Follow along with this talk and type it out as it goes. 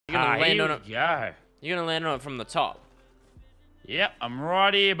gonna land on it. Go. You're gonna land on it from the top. Yep, I'm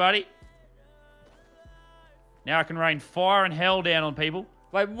right here, buddy. Now I can rain fire and hell down on people.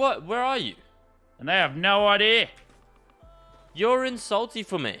 Wait, what? Where are you? And they have no idea. You're in salty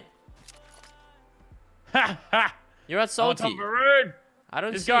for me. Ha ha! You're at On salty. top of a road. I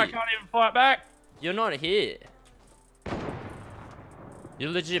don't This see guy you. can't even fight back. You're not here. You're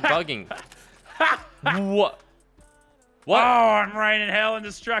legit bugging. What? Oh, I'm raining hell and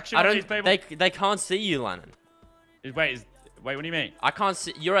destruction on these people. They can't see you, Lannan. Wait, what do you mean? I can't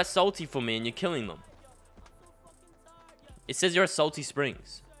see. You're at salty for me, and you're killing them. It says you're at Salty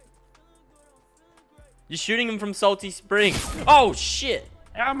Springs. You're shooting them from Salty Springs. Oh shit!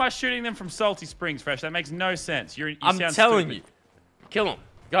 How am I shooting them from Salty Springs, Fresh? That makes no sense. You I'm sound telling stupid. you. Kill them.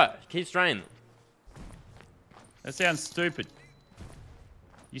 Go. Keep spraying them. That sounds stupid.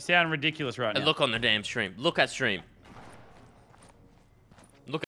 You sound ridiculous right now. Look on the damn stream. Look at stream.